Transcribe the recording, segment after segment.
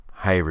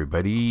Hi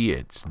everybody,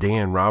 it's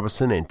Dan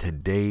Robinson and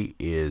today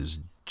is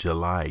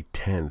July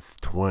 10th,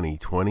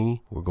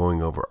 2020. We're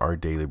going over our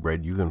daily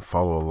bread. You can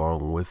follow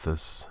along with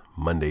us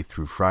Monday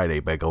through Friday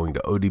by going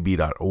to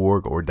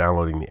odb.org or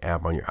downloading the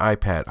app on your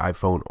iPad,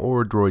 iPhone,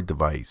 or Droid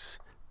device.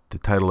 The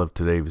title of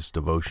today's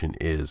devotion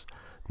is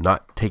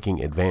Not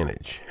Taking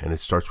Advantage, and it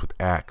starts with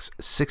Acts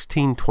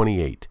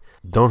 16:28.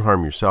 Don't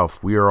harm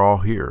yourself, we are all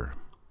here.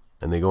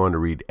 And they go on to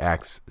read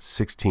Acts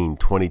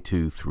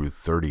 16:22 through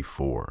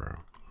 34.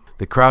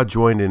 The crowd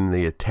joined in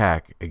the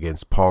attack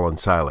against Paul and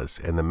Silas,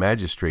 and the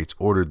magistrates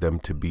ordered them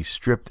to be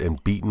stripped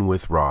and beaten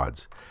with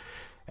rods.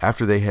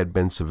 After they had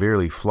been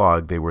severely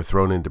flogged, they were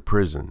thrown into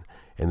prison,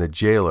 and the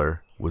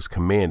jailer was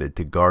commanded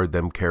to guard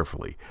them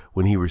carefully.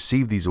 When he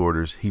received these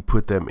orders, he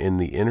put them in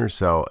the inner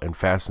cell and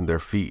fastened their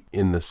feet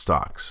in the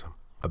stocks.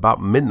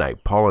 About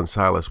midnight, Paul and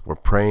Silas were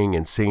praying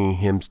and singing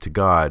hymns to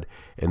God,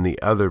 and the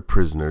other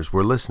prisoners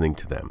were listening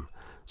to them.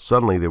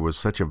 Suddenly there was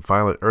such a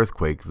violent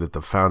earthquake that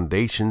the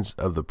foundations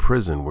of the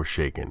prison were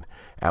shaken.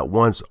 At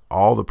once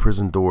all the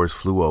prison doors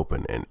flew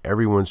open, and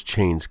everyone's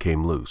chains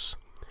came loose.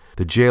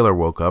 The jailer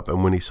woke up,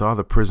 and when he saw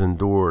the prison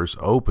doors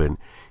open,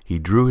 he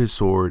drew his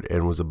sword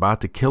and was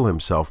about to kill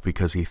himself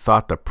because he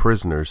thought the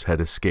prisoners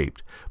had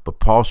escaped. But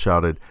Paul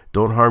shouted,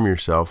 "Don't harm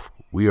yourself,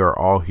 we are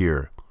all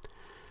here."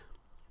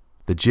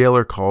 The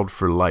jailer called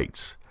for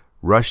lights,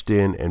 rushed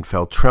in, and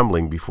fell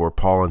trembling before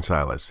Paul and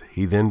Silas.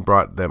 He then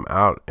brought them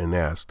out and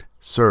asked,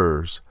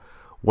 "Sirs,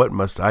 what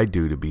must I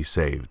do to be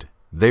saved?"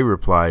 They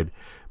replied,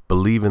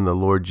 "Believe in the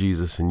Lord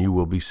Jesus and you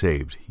will be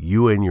saved,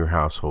 you and your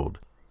household."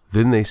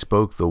 Then they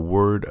spoke the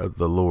word of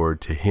the Lord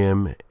to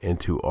him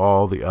and to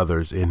all the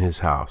others in his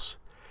house.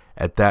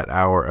 At that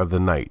hour of the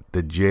night,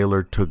 the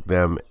jailer took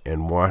them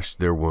and washed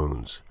their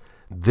wounds.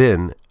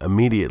 Then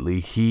immediately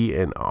he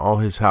and all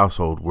his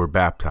household were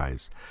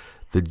baptized.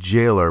 The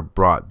jailer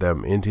brought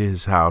them into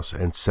his house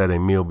and set a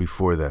meal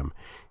before them.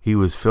 He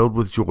was filled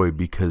with joy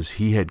because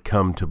he had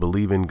come to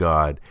believe in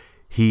God,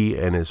 he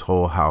and his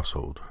whole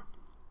household.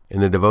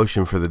 And the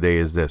devotion for the day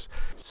is this.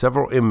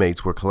 Several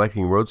inmates were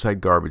collecting roadside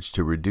garbage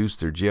to reduce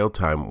their jail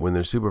time when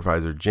their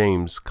supervisor,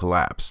 James,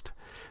 collapsed.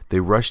 They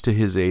rushed to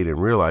his aid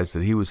and realized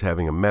that he was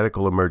having a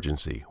medical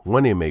emergency.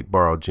 One inmate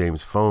borrowed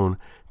James' phone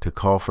to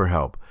call for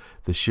help.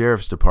 The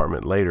sheriff's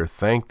department later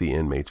thanked the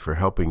inmates for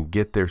helping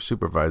get their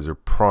supervisor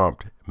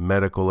prompt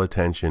medical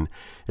attention,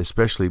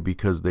 especially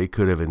because they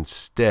could have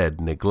instead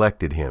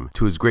neglected him,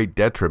 to his great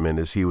detriment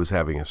as he was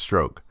having a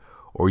stroke,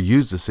 or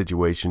used the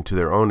situation to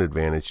their own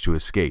advantage to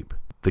escape.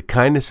 The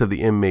kindness of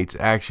the inmates'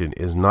 action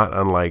is not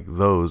unlike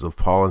those of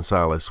Paul and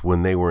Silas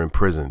when they were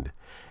imprisoned.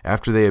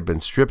 After they had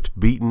been stripped,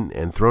 beaten,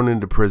 and thrown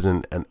into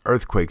prison, an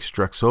earthquake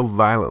struck so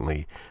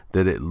violently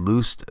that it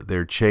loosed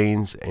their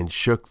chains and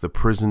shook the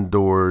prison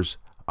doors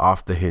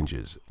off the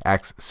hinges.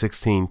 Acts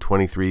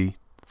 16:23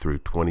 through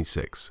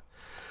 26.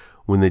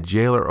 When the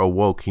jailer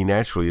awoke, he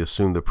naturally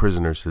assumed the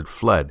prisoners had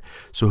fled,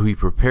 so he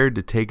prepared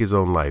to take his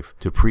own life,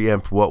 to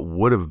preempt what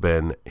would have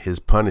been his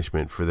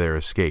punishment for their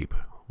escape.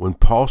 When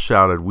Paul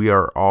shouted, "We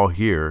are all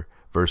here,"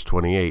 verse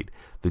 28,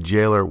 the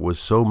jailer was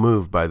so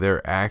moved by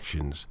their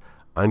actions,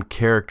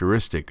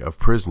 uncharacteristic of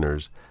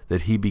prisoners,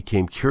 that he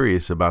became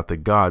curious about the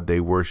God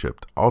they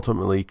worshipped,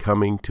 ultimately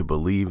coming to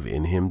believe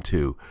in him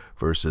too,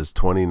 verses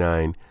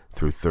 29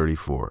 through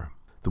 34.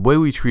 The way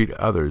we treat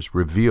others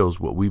reveals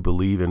what we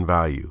believe and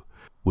value.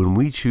 When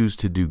we choose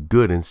to do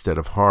good instead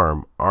of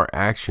harm, our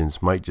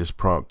actions might just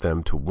prompt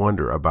them to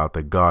wonder about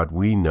the God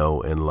we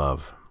know and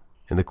love.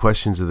 And the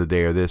questions of the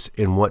day are this: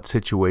 in what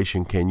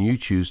situation can you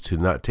choose to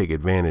not take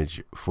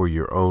advantage for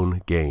your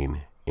own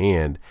gain?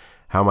 And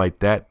how might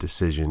that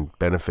decision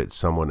benefit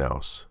someone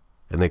else?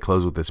 And they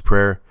close with this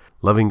prayer: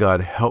 Loving God,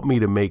 help me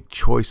to make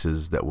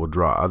choices that will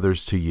draw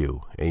others to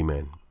you.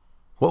 Amen.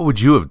 What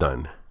would you have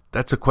done?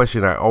 That's a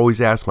question I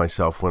always ask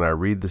myself when I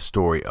read the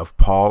story of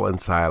Paul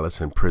and Silas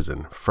in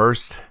prison.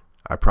 First,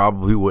 I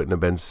probably wouldn't have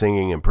been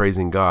singing and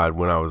praising God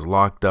when I was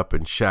locked up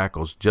in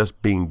shackles,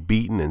 just being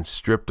beaten and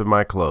stripped of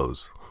my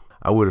clothes.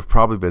 I would have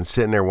probably been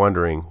sitting there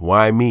wondering,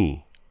 why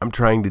me? I'm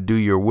trying to do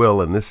your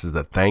will, and this is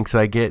the thanks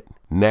I get?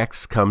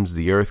 Next comes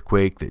the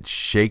earthquake that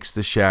shakes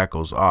the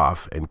shackles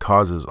off and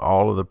causes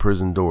all of the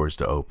prison doors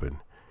to open,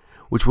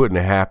 which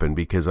wouldn't have happened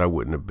because I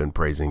wouldn't have been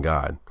praising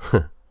God.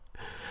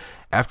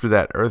 After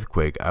that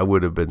earthquake, I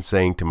would have been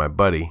saying to my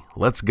buddy,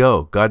 "Let's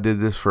go. God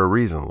did this for a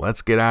reason.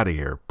 Let's get out of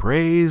here.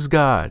 Praise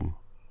God."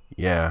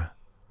 Yeah,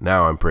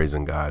 now I'm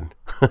praising God.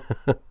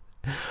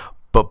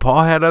 But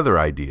Paul had other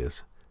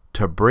ideas: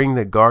 to bring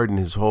the guard and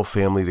his whole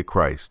family to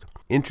Christ.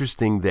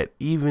 Interesting that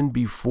even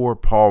before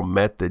Paul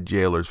met the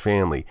jailer's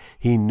family,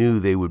 he knew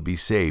they would be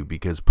saved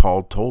because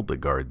Paul told the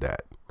guard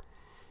that.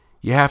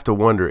 You have to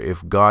wonder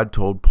if God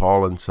told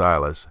Paul and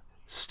Silas,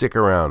 "Stick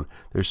around,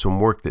 there's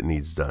some work that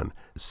needs done.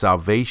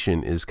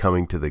 Salvation is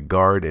coming to the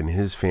guard and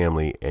his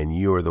family, and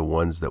you are the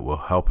ones that will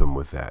help him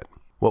with that."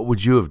 What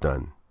would you have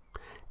done?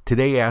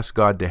 Today, ask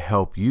God to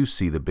help you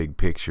see the big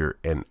picture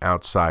and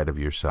outside of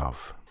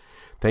yourself.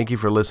 Thank you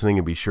for listening,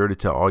 and be sure to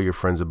tell all your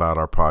friends about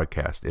our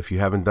podcast. If you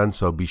haven't done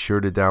so, be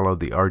sure to download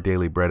the Our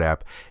Daily Bread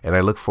app, and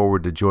I look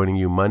forward to joining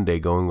you Monday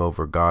going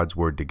over God's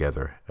Word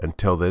together.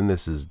 Until then,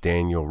 this is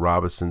Daniel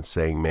Robison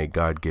saying, may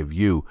God give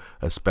you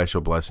a special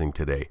blessing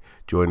today.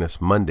 Join us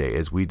Monday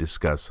as we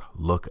discuss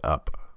Look Up.